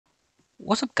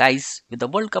What's up guys, with the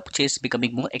World Cup chase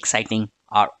becoming more exciting,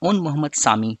 our own Mohd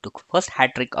Sami took first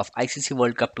hat-trick of ICC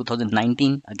World Cup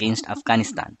 2019 against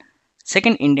Afghanistan,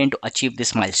 second Indian to achieve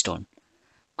this milestone.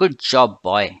 Good job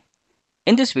boy!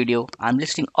 In this video, I'm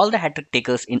listing all the hat-trick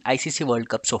takers in ICC World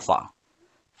Cup so far.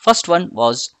 First one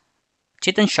was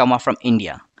Chetan Sharma from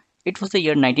India. It was the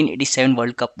year 1987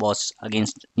 World Cup was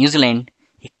against New Zealand.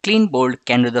 He clean bowled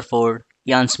Ken Rutherford,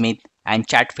 Ian Smith and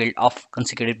Chatfield off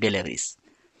consecutive deliveries.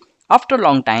 After a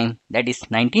long time, that is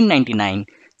 1999,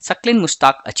 Saqlain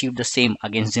Mushtaq achieved the same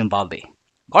against Zimbabwe.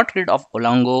 Got rid of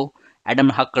Olonga, Adam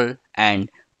Huckle and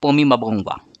Pommie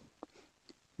Mbangwa.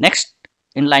 Next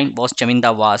in line was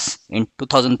Chaminda Was in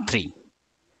 2003.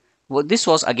 This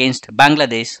was against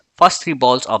Bangladesh, first three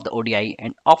balls of the ODI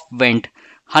and off went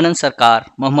Hanan Sarkar,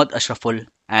 Mohammad Ashraful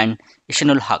and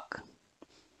Ishanul Haq.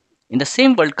 In the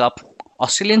same World Cup,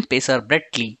 Australian pacer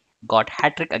Brett Lee got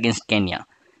hat-trick against Kenya,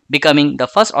 becoming the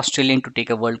first Australian to take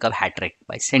a World Cup hat-trick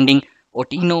by sending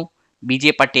Otino,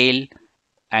 BJ Patel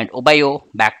and Obayo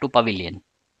back to pavilion.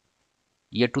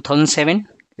 Year 2007,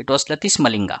 it was Latish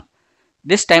Malinga,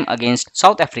 this time against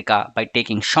South Africa by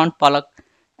taking Sean Pollock,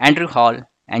 Andrew Hall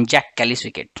and Jack Kelly's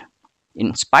wicket.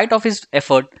 In spite of his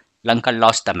effort, Lanka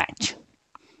lost the match.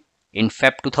 In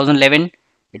Feb 2011,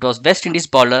 it was West Indies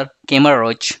bowler Kemar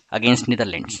Roach against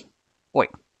Netherlands. Wait,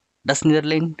 does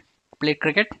Netherlands play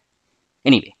cricket?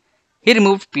 Anyway, he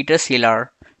removed Peter Seeler,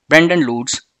 Brendan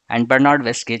Lutz and Bernard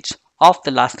Westgate off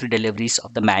the last three deliveries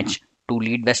of the match to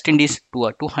lead West Indies to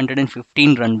a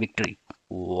 215-run victory.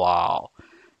 Wow,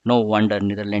 no wonder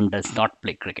Netherlands does not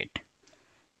play cricket.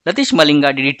 Latish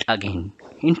Malinga did it again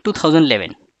in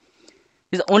 2011.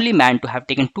 He is the only man to have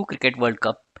taken two Cricket World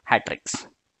Cup hat-tricks.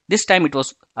 This time it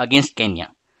was against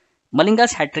Kenya.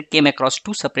 Malinga's hat-trick came across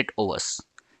two separate overs.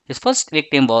 His first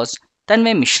victim was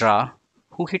Tanmay Mishra,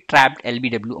 who hit trapped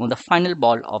LBW on the final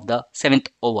ball of the 7th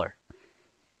over.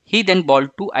 He then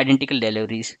bowled two identical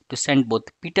deliveries to send both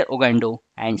Peter Ogando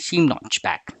and Sheem Notch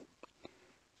back.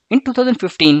 In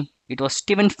 2015, it was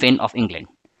Stephen Finn of England.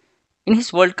 In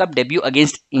his World Cup debut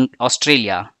against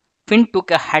Australia, Finn took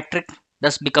a hat-trick,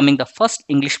 thus becoming the first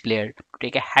English player to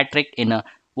take a hat-trick in a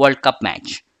World Cup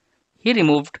match. He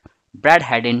removed Brad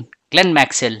Haddin, Glenn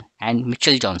Maxwell and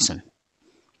Mitchell Johnson.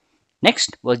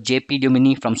 Next was JP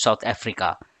Duminy from South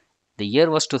Africa. The year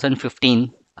was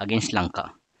 2015 against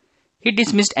Lanka. He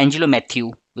dismissed Angelo Matthew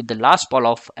with the last ball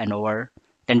of an over,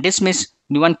 then dismissed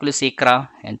Nuwan Kulesekara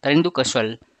and Tarindu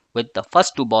Kaswal with the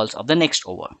first two balls of the next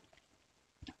over.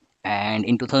 And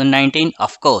in 2019,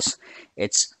 of course,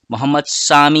 it's Mohd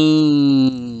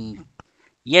Sami.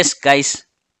 Yes, guys,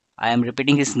 I am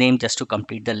repeating his name just to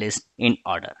complete the list in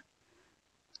order.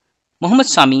 Mohd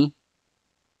Sami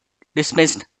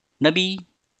dismissed Nabi,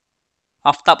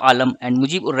 Aftab Alam and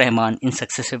Mujibur Rahman in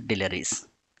successive deliveries.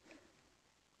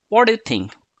 What do you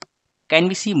think? Can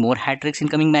we see more hat-tricks in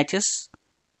coming matches?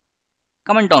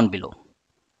 Comment down below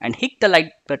and hit the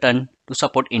like button to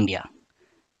support India.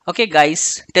 Okay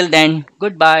guys, till then,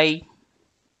 goodbye.